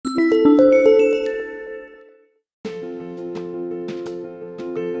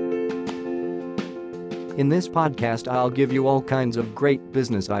In this podcast, I'll give you all kinds of great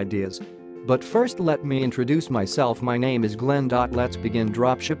business ideas. But first, let me introduce myself. My name is Glenn. Let's begin.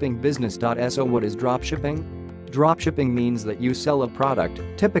 Dropshipping business. So what is dropshipping? Dropshipping means that you sell a product,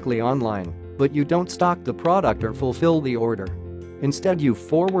 typically online, but you don't stock the product or fulfill the order. Instead, you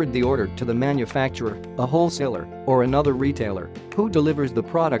forward the order to the manufacturer, a wholesaler, or another retailer who delivers the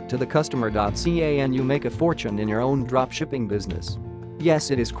product to the customer. And you make a fortune in your own dropshipping business.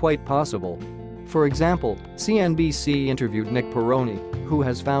 Yes, it is quite possible. For example, CNBC interviewed Nick Peroni, who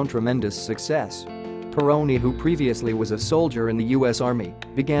has found tremendous success. Peroni, who previously was a soldier in the US Army,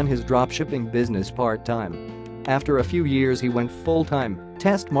 began his dropshipping business part-time. After a few years, he went full-time,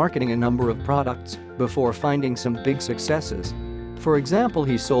 test marketing a number of products before finding some big successes. For example,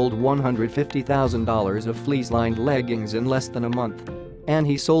 he sold $150,000 of fleece-lined leggings in less than a month. And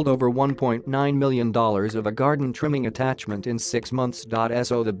he sold over $1.9 million of a garden trimming attachment in 6 months.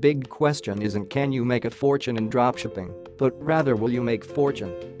 So the big question isn't can you make a fortune in dropshipping, but rather will you make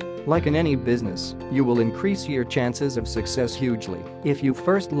fortune? Like in any business, you will increase your chances of success hugely if you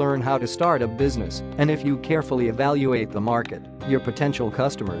first learn how to start a business and if you carefully evaluate the market, your potential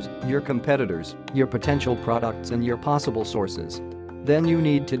customers, your competitors, your potential products and your possible sources. Then you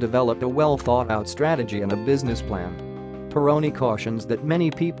need to develop a well-thought-out strategy and a business plan. Peroni cautions that many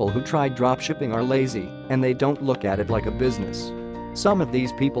people who try dropshipping are lazy and they don't look at it like a business. Some of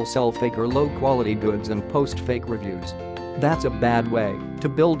these people sell fake or low-quality goods and post fake reviews. That's a bad way to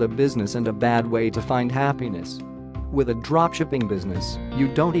build a business and a bad way to find happiness. With a dropshipping business, you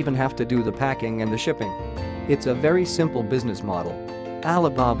don't even have to do the packing and the shipping. It's a very simple business model.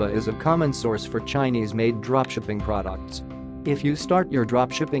 Alibaba is a common source for Chinese-made dropshipping products. If you start your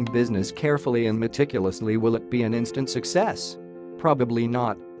dropshipping business carefully and meticulously, will it be an instant success? Probably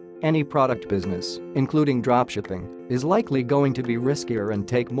not. Any product business, including dropshipping, is likely going to be riskier and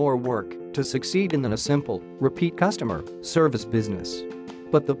take more work to succeed in than a simple, repeat customer service business.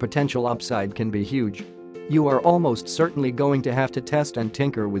 But the potential upside can be huge. You are almost certainly going to have to test and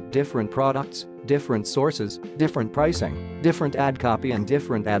tinker with different products, different sources, different pricing, different ad copy and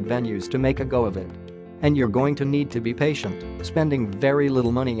different ad venues to make a go of it. And you're going to need to be patient, spending very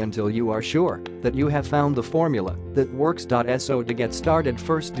little money until you are sure that you have found the formula that works. So to get started,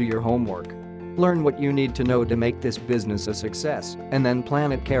 first do your homework. Learn what you need to know to make this business a success and then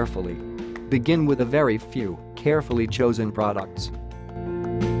plan it carefully. Begin with a very few, carefully chosen products.